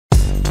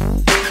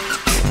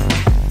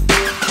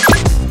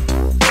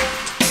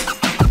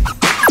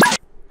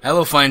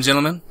Hello, fine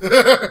gentlemen.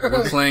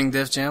 We're playing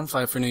Def Jam,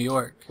 Fight for New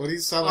York. What do you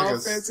sound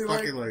like? Fancy, a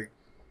fucking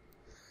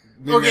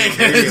okay,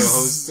 radio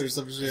host or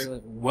some shit.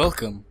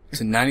 Welcome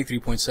to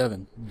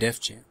 93.7 Def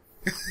Jam.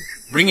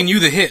 Bringing you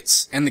the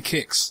hits and the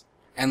kicks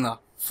and the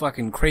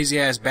fucking crazy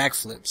ass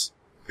backflips.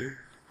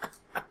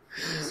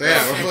 So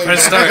yeah, we're playing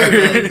Press start.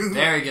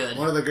 Very good.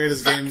 one of the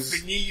greatest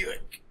games New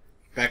York.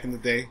 back in the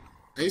day.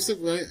 I used to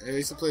play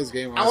this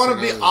game. I want to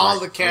when be was, all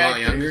like, the a lot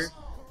characters. younger,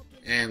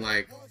 and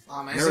like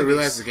Oh, man, I never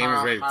realized the game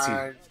was rated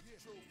T.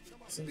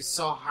 It's gonna be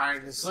so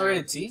hard. It's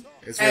already T.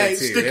 It's Hey, rated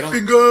T. stick They don't-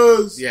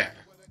 fingers. Yeah.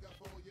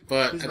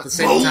 But He's at like, the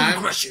same "Bone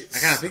time, crushes." I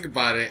kind of think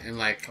about it and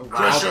like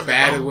crush how of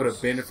bad it bones. would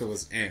have been if it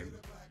was M.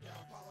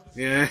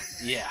 Yeah.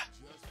 Yeah.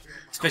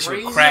 Especially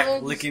with Crazy Crack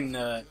legs? licking,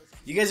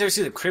 you guys ever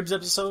see the Cribs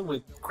episode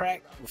with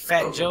Crack, with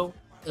Fat Joe?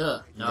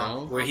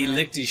 No. Where he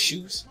licked his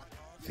shoes?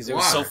 Because they were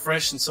Why? so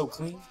fresh and so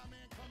clean.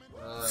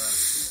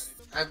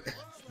 I-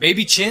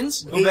 Baby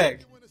Chins? Go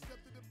back.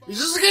 You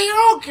just get your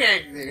own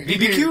character.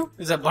 BBQ?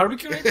 Is that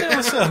barbecue right there?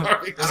 What's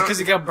up? Is it because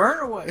he got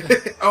burnt or what?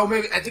 Oh,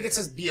 maybe I think it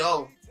says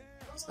BO.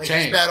 Like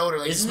Change. he's bad odor.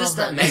 Like Isn't he smells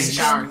this bad. that He doesn't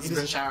shower. Mexican? He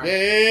doesn't shower.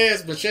 Yeah,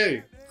 it's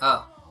machete.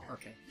 Oh,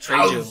 okay.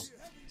 Trade you.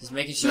 Just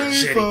making sure.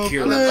 Machete I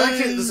kill.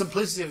 like the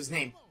simplicity of his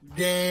name.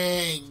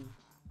 Dang.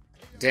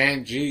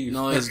 Dan G.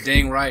 No, it's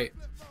dang right.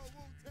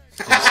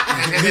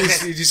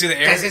 Did you see the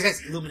Guys, air?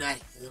 guys.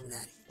 Illuminati.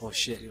 Illuminati. Oh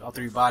shit, all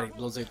through your body.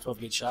 Blows like 12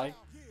 get shy.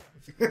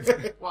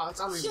 Wow, that's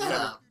always Shut better.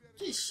 up.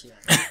 Just shut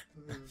up.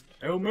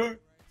 Hell man.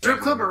 Strip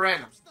club or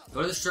random?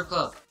 Go to the strip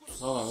club.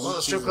 Hold on, Well,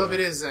 the strip club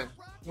it is then.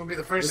 Won't be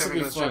the first This time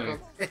we will go to be strip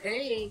club.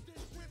 Hey.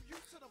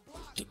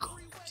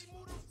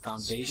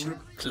 Foundation.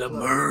 Club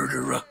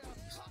murderer.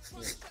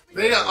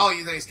 There you go. Oh,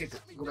 you skipped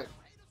it. Go back.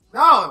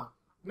 No.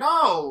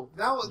 No.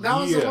 That was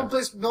the Yeah. one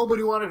place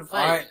nobody wanted to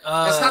fight. Alright,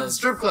 That's not the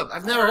strip club.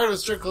 I've never heard of a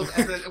strip club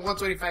at the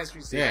 125th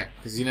Street. Yeah,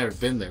 because you never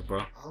been there,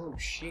 bro. Oh,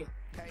 shit.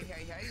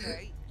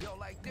 Hey, yo,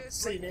 like this,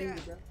 Say like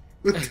names, that.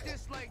 bro. Like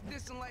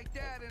this, and like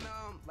that, and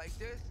like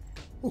this.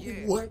 Yeah.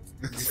 What?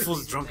 This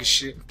fool's drunk as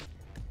shit.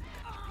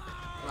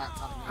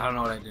 I don't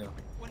know what I do.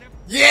 Play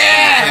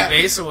Yeah!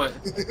 base or what?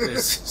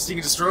 Seek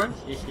and destroy?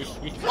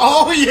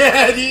 Oh,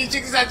 yeah, dude.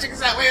 Check this out, check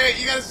this out. Wait,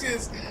 you gotta see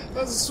this. That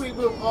was a sweet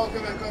move. Oh,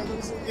 come on, let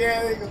me see.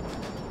 Yeah, there you go.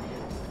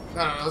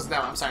 No, it wasn't that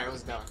one. I'm sorry, it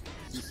wasn't that one.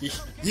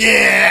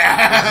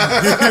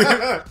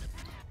 Yeah!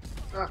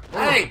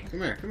 Hey!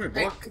 Come here, Hey,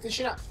 boy. cut this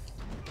shit out.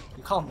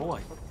 You call him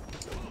boy.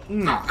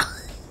 No.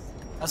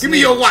 That's Give me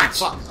your watch.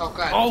 Fuck. Oh,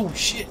 God. Oh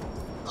shit.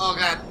 Oh,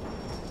 God.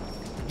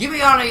 Give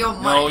me all of your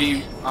money.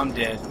 No, I'm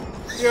dead.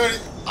 You're,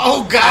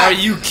 oh, God. Are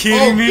you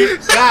kidding me?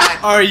 God.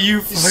 Are you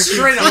You fucking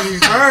straight up kidding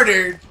me?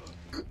 murdered.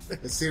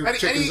 Let's see How what do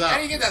chickens you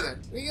out. get down there?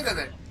 How do you get down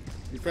there?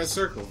 You press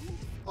circle.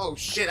 Oh,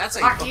 shit. That's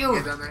how Fuck you you.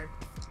 fucking get down there.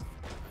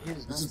 He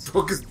just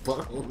broke his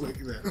butthole. Look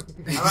at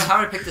that. How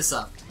do I pick this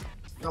up?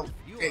 No.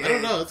 Hey, I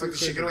don't know. Fuck It's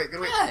this shit. Get away. Get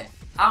away. Hey,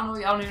 I don't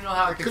even know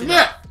how I pick Come it here.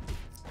 up.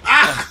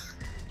 Ah!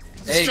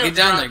 Hey, Strip get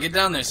down club. there. Get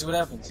down there. See what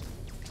happens.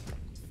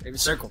 Maybe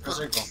circle. Press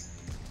circle.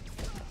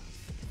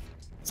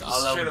 It's all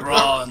Straight out up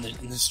brawl in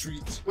the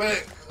streets.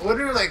 Wait, I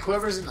wonder, like,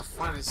 whoever's in the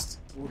funnest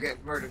will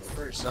get murdered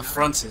first. The you know?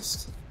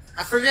 frontist.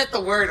 I forget the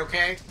word,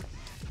 okay?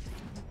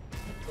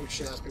 Oh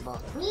shit, that's good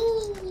ball.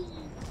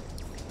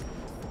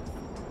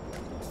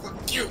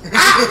 Fuck you!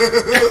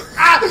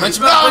 Ah! Punch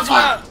him out, punch him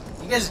out!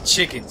 You guys are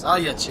chickens. All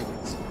you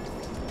chickens.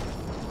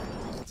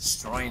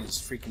 Destroying his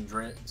freaking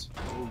dreads.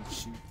 Oh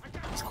shoot.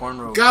 It's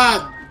cornrow.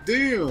 God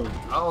damn.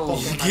 Oh,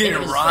 He's my getting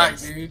goodness rocked,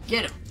 sakes. dude.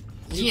 Get him.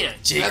 Get him.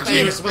 Jacob. I thought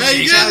you were supposed Hey, to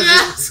you be got an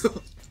challenging.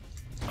 asshole.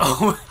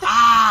 Oh.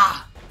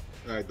 Ah!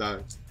 Alright,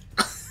 dog.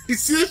 You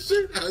see that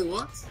shit? How he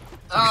walks?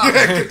 Oh.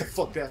 Get the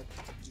fuck down.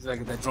 He's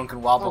like that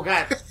drunken wobble. Oh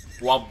god.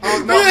 Wobble.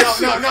 Oh no.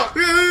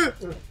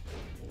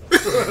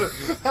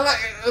 Hello,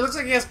 it looks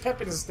like he has pep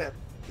in his step.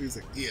 He's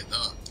like, yeah,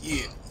 dog.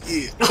 Yeah.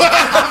 What the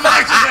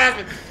fuck just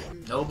happened?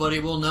 Nobody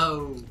will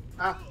know.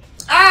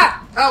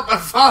 Ah! Help, I'm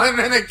falling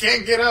and I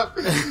can't get up.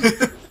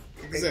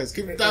 He says,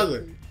 keep him down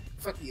there.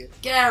 Fuck you.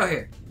 Get out of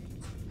here.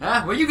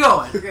 Huh? Where you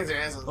going? You guys are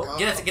assholes. Oh,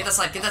 get that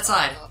side. Get that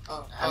side.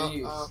 How do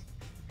you-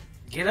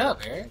 Get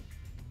up, Eric.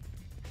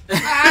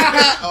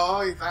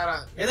 Oh, you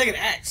thought You're like an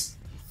axe.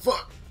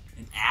 Fuck.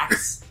 An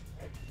axe.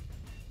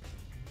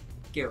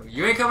 Get,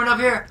 you ain't coming up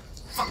here.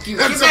 Fuck you.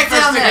 That's Get the back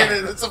first down thing I there.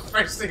 did. That's the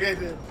first thing I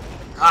did.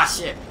 Ah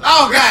shit.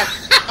 Oh god!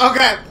 Oh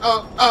god!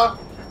 Oh!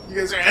 You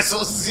guys are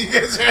assholes! You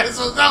guys are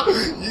assholes! No!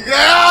 You guys!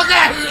 Oh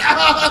god!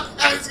 Oh,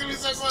 God, it's gonna be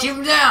so close! Keep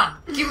him down.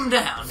 Keep him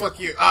down. Fuck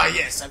you! Oh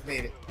yes, I've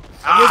made it.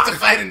 I live to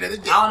fight another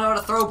day. I don't know how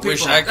to throw people.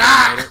 Wish I could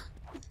have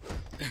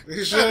made it.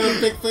 You should have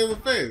a big flavor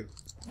face.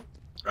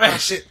 Right. Oh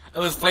shit! That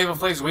was Flavor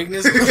Flav's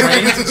weakness.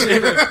 Trains and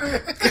shit.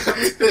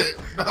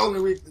 My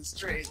only weakness,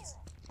 trains.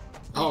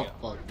 Oh,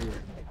 fuck. Dude.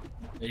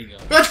 There you go.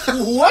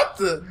 What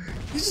the?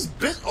 You just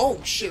bit.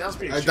 Oh shit! That was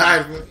pretty. I short.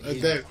 died, man. I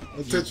died.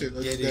 I'll touch it.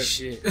 Get his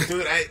shit.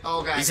 dude.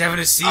 Oh god. He's having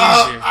a seizure.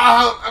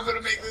 Oh! I'm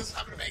gonna make this.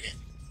 I'm gonna make it.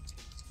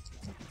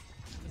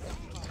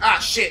 Ah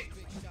shit!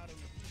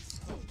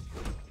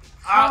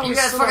 Oh, you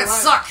guys still fucking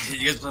alive. suck.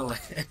 You guys play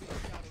like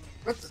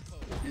What the?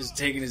 He's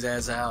taking his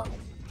ass out.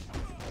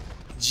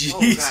 Jeez. Oh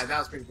god, that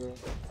was pretty brutal.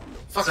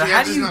 Fuck So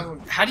yeah,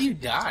 how do you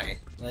die?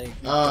 Like,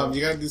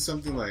 You gotta do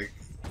something like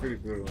pretty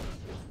brutal.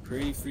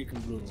 pretty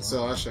freaking brutal. Huh?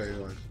 So I'll show you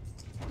one.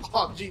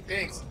 Oh gee,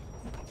 thanks.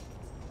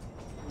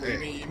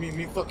 Hey. You mean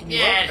me fucking you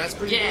Yeah, up? That's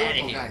pretty yeah,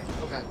 brutal. yeah.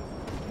 Okay.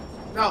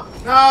 No,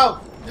 no!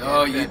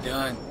 No, Yeah, you I'm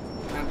done.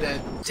 I'm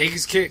dead. Take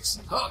his kicks.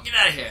 Oh, get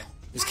out of here.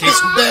 His case.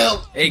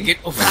 Bell! Hey, get.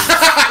 Oh,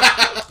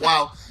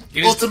 Wow.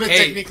 get his, Ultimate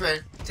hey, technique there.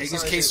 Take That's his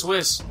all I K did.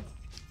 Swiss.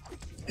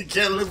 You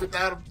can't live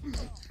without him.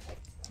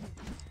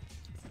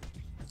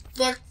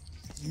 Fuck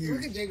Look you.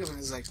 at Jacob in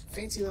his like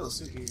fancy little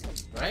suit here.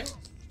 Right?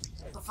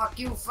 Oh, fuck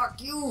you, fuck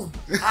you.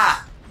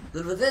 Ah, a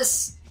little bit of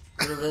this,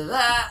 a little bit of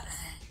that.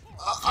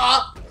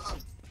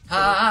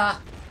 Ah,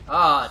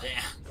 oh,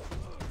 damn.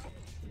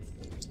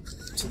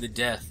 To the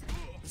death.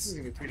 This is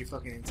gonna be pretty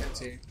fucking intense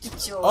here.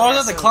 Get your Oh, I ass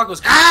thought the over- clock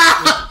was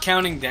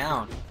counting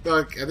down.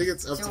 Fuck, I think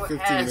it's up to So 15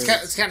 ass.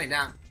 minutes. It's counting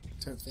down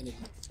to infinity.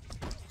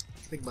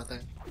 Think about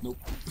that. Nope.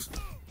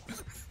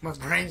 My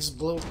brain just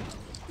blew.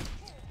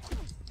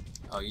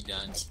 Oh, you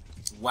done.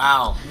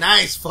 Wow.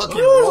 Nice fucking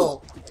Woo!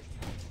 roll.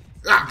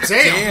 Ah,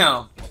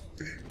 damn.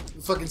 Damn.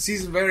 Fucking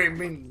season very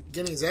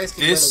getting his ass kicked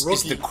This by the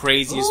is rookie. the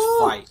craziest Ooh.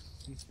 fight.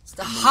 It's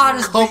the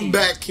hottest beat.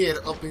 Comeback kid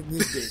up in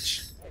this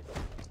bitch.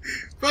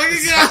 Fucking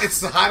It's, God. it's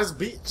the hottest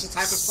beach. It's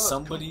hype as fuck.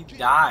 Somebody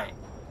die.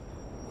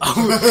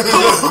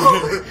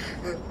 Oh.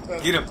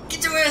 Get him.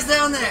 Get your ass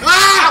down there.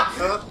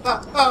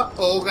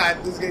 Oh god,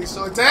 this is getting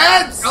so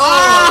intense.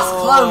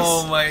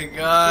 Oh my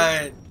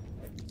god.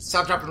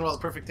 Stop, drop, and roll. The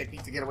perfect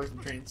technique to get away from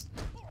trains.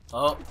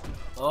 Oh.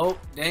 Oh,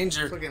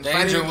 danger. Fucking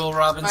Danger, fighting- Will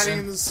Fighting in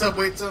Robinson. the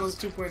subway tunnels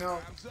 2.0.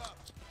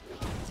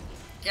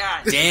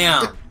 God.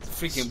 Damn.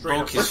 Freaking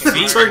broke his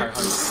Straight feet. up.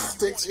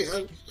 Takes you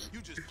out.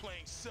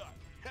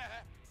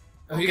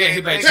 Oh, he got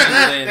hit by a thanks. train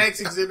then. Thanks,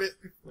 Exhibit.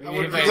 He I got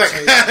would've hit by been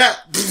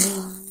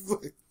a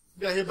like,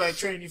 got hit by a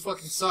train, you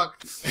fucking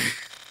suck.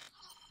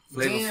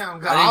 Flavor. Damn, I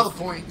got all the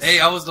didn't- points. Hey,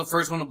 I was the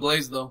first one to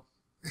blaze though.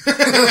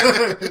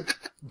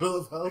 Bill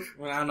of Health.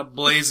 Went on a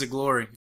blaze of glory.